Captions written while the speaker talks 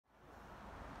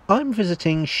I'm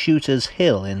visiting Shooter's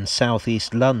Hill in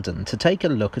southeast London to take a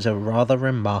look at a rather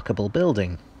remarkable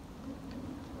building.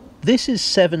 This is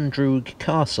Severndroog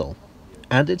Castle,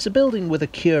 and it's a building with a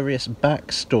curious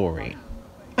backstory.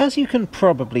 As you can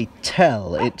probably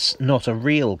tell, it's not a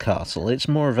real castle, it's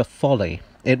more of a folly.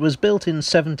 It was built in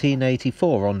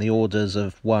 1784 on the orders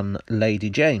of one Lady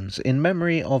James, in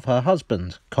memory of her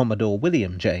husband, Commodore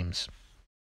William James.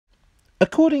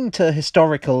 According to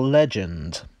historical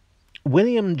legend,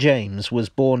 William James was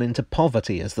born into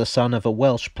poverty as the son of a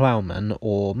Welsh ploughman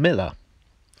or miller.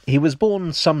 He was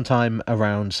born sometime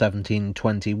around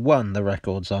 1721, the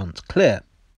records aren't clear.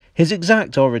 His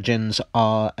exact origins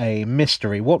are a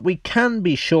mystery. What we can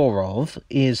be sure of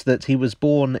is that he was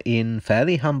born in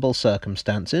fairly humble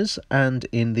circumstances, and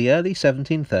in the early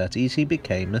 1730s he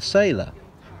became a sailor.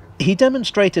 He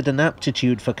demonstrated an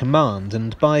aptitude for command,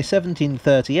 and by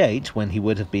 1738, when he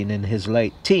would have been in his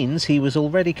late teens, he was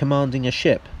already commanding a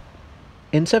ship.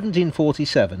 In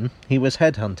 1747, he was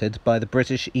headhunted by the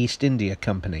British East India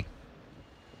Company.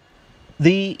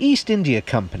 The East India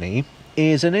Company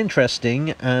is an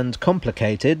interesting and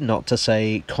complicated, not to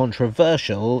say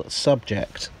controversial,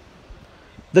 subject.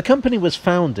 The company was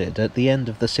founded at the end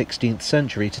of the 16th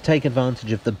century to take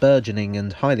advantage of the burgeoning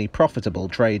and highly profitable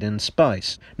trade in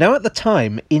spice. Now, at the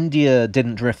time, India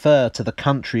didn't refer to the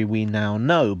country we now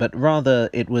know, but rather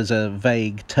it was a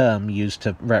vague term used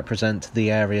to represent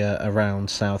the area around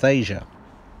South Asia.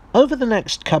 Over the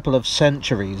next couple of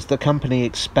centuries, the company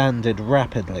expanded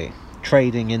rapidly,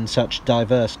 trading in such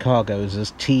diverse cargoes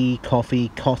as tea,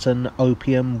 coffee, cotton,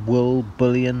 opium, wool,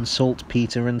 bullion,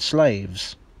 saltpeter, and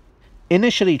slaves.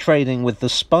 Initially trading with the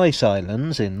Spice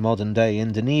Islands in modern-day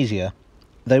Indonesia,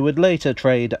 they would later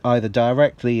trade either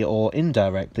directly or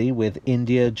indirectly with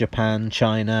India, Japan,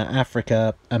 China,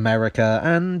 Africa, America,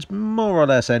 and more or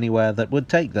less anywhere that would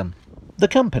take them. The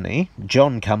company,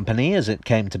 John Company as it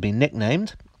came to be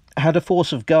nicknamed, had a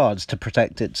force of guards to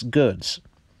protect its goods.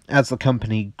 As the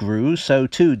company grew, so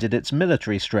too did its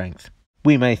military strength.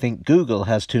 We may think Google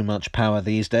has too much power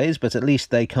these days, but at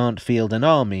least they can't field an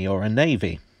army or a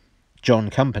navy.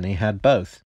 John Company had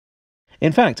both.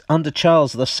 In fact, under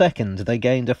Charles II, they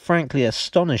gained a frankly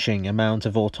astonishing amount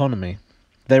of autonomy.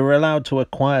 They were allowed to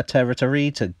acquire territory,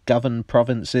 to govern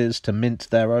provinces, to mint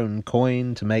their own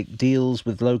coin, to make deals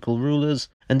with local rulers,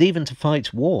 and even to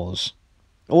fight wars.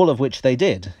 All of which they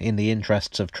did, in the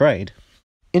interests of trade.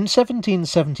 In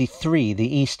 1773,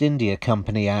 the East India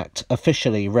Company Act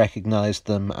officially recognised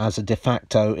them as a de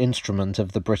facto instrument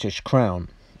of the British Crown.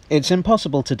 It's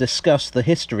impossible to discuss the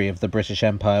history of the British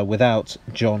Empire without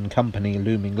John Company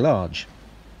looming large.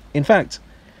 In fact,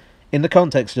 in the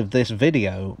context of this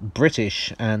video,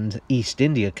 British and East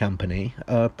India Company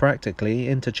are practically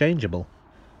interchangeable.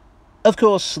 Of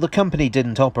course, the company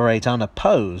didn't operate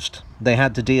unopposed. They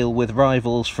had to deal with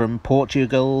rivals from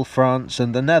Portugal, France,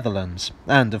 and the Netherlands,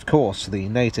 and of course the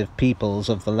native peoples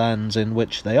of the lands in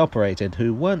which they operated,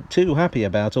 who weren't too happy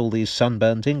about all these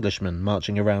sunburnt Englishmen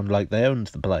marching around like they owned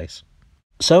the place.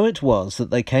 So it was that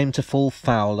they came to fall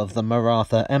foul of the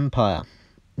Maratha Empire.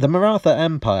 The Maratha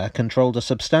Empire controlled a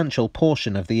substantial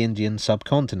portion of the Indian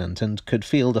subcontinent and could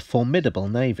field a formidable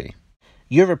navy.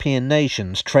 European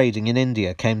nations trading in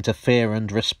India came to fear and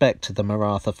respect the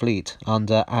Maratha fleet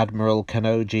under Admiral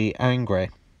Kanoji Angre,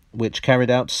 which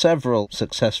carried out several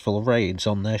successful raids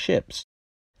on their ships.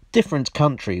 Different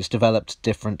countries developed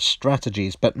different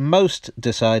strategies, but most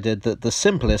decided that the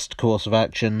simplest course of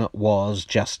action was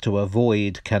just to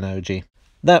avoid Kanoji.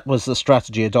 That was the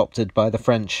strategy adopted by the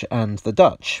French and the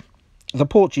Dutch. The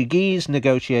Portuguese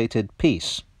negotiated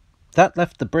peace. That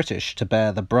left the British to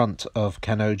bear the brunt of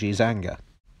Kanoji's anger.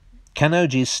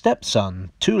 Kanoji's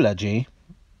stepson, Tulaji,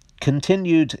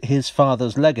 continued his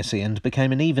father's legacy and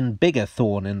became an even bigger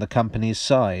thorn in the company's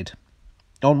side.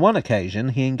 On one occasion,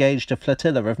 he engaged a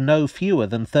flotilla of no fewer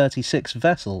than 36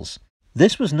 vessels.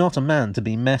 This was not a man to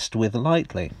be messed with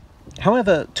lightly.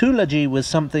 However, Tulaji was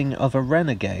something of a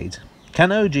renegade.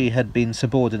 Kanoji had been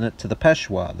subordinate to the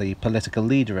Peshwa, the political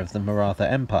leader of the Maratha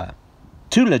Empire.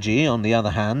 Tulaji, on the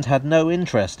other hand, had no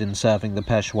interest in serving the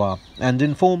Peshwa, and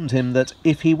informed him that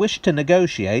if he wished to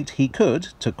negotiate, he could,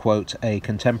 to quote a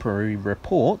contemporary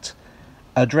report,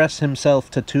 address himself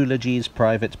to Tulaji's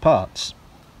private parts.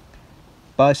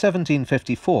 By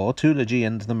 1754, Tulaji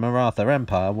and the Maratha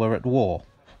Empire were at war.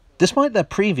 Despite their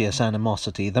previous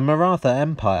animosity, the Maratha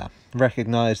Empire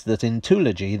recognised that in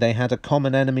Tulaji they had a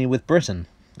common enemy with Britain,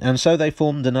 and so they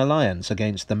formed an alliance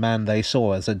against the man they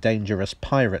saw as a dangerous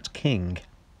pirate king.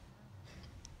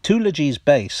 Tulaji's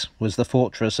base was the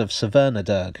fortress of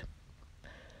Severndroog.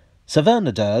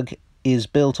 Severndroog is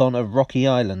built on a rocky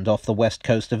island off the west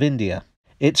coast of India.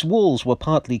 Its walls were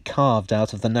partly carved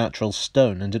out of the natural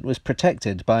stone, and it was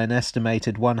protected by an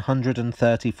estimated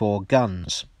 134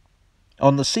 guns.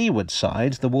 On the seaward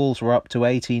side, the walls were up to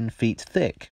 18 feet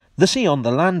thick. The sea on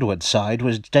the landward side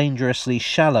was dangerously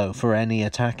shallow for any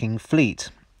attacking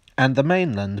fleet, and the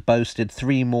mainland boasted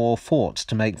 3 more forts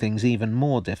to make things even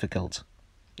more difficult.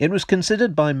 It was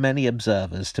considered by many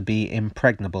observers to be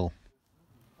impregnable.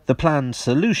 The planned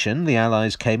solution the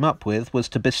Allies came up with was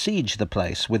to besiege the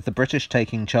place, with the British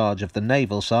taking charge of the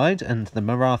naval side and the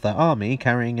Maratha army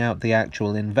carrying out the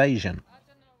actual invasion.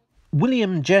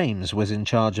 William James was in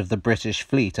charge of the British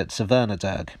fleet at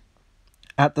Severndroog.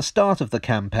 At the start of the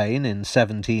campaign in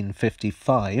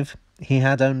 1755, he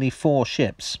had only 4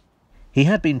 ships. He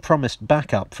had been promised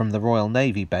backup from the Royal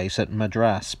Navy base at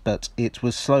Madras, but it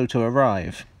was slow to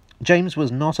arrive. James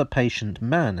was not a patient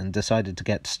man and decided to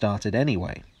get started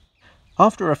anyway.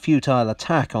 After a futile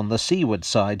attack on the seaward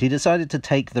side, he decided to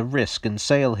take the risk and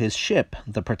sail his ship,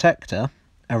 the Protector,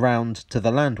 around to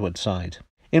the landward side.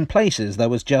 In places there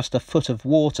was just a foot of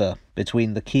water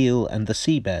between the keel and the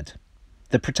seabed.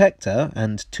 The Protector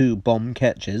and 2 bomb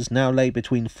ketches now lay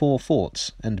between 4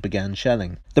 forts and began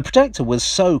shelling. The Protector was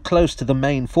so close to the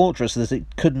main fortress that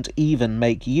it couldn't even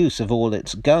make use of all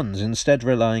its guns, instead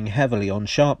relying heavily on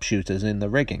sharpshooters in the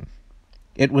rigging.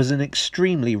 It was an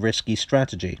extremely risky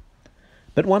strategy,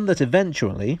 but one that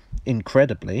eventually,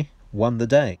 incredibly, won the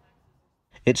day.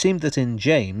 It seemed that in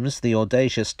James the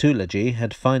audacious Tulaji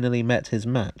had finally met his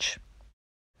match.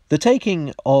 The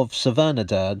taking of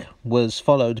Severndroog was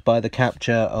followed by the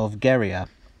capture of Geria,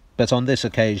 but on this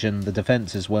occasion the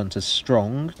defences weren't as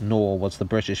strong, nor was the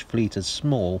British fleet as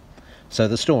small, so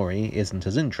the story isn't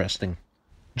as interesting.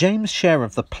 James' share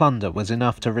of the plunder was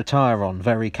enough to retire on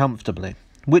very comfortably,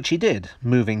 which he did,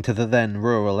 moving to the then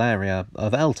rural area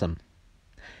of Eltham.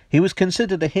 He was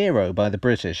considered a hero by the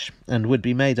British, and would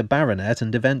be made a baronet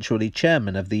and eventually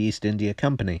chairman of the East India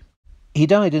Company. He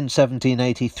died in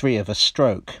 1783 of a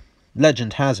stroke.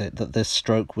 Legend has it that this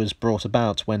stroke was brought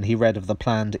about when he read of the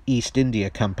planned East India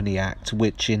Company Act,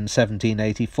 which in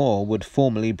 1784 would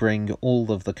formally bring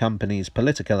all of the company's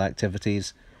political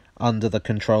activities under the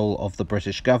control of the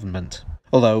British government.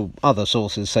 Although other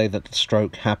sources say that the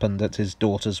stroke happened at his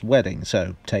daughter's wedding,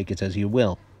 so take it as you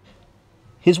will.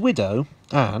 His widow,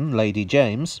 Anne, Lady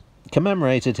James,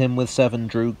 commemorated him with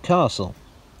Severndroog Castle.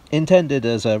 Intended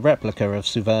as a replica of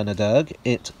Severndroog,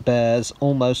 it bears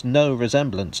almost no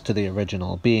resemblance to the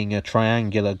original, being a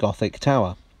triangular Gothic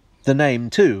tower. The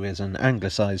name, too, is an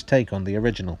anglicised take on the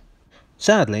original.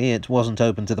 Sadly, it wasn't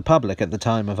open to the public at the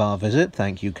time of our visit,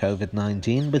 thank you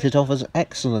COVID-19, but it offers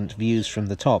excellent views from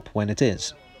the top when it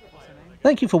is.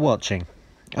 Thank you for watching.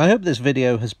 I hope this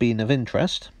video has been of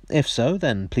interest. If so,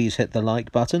 then please hit the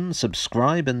like button,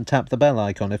 subscribe and tap the bell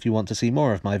icon if you want to see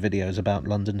more of my videos about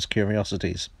London's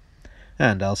curiosities.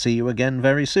 And I'll see you again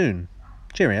very soon.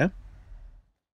 Cheerio.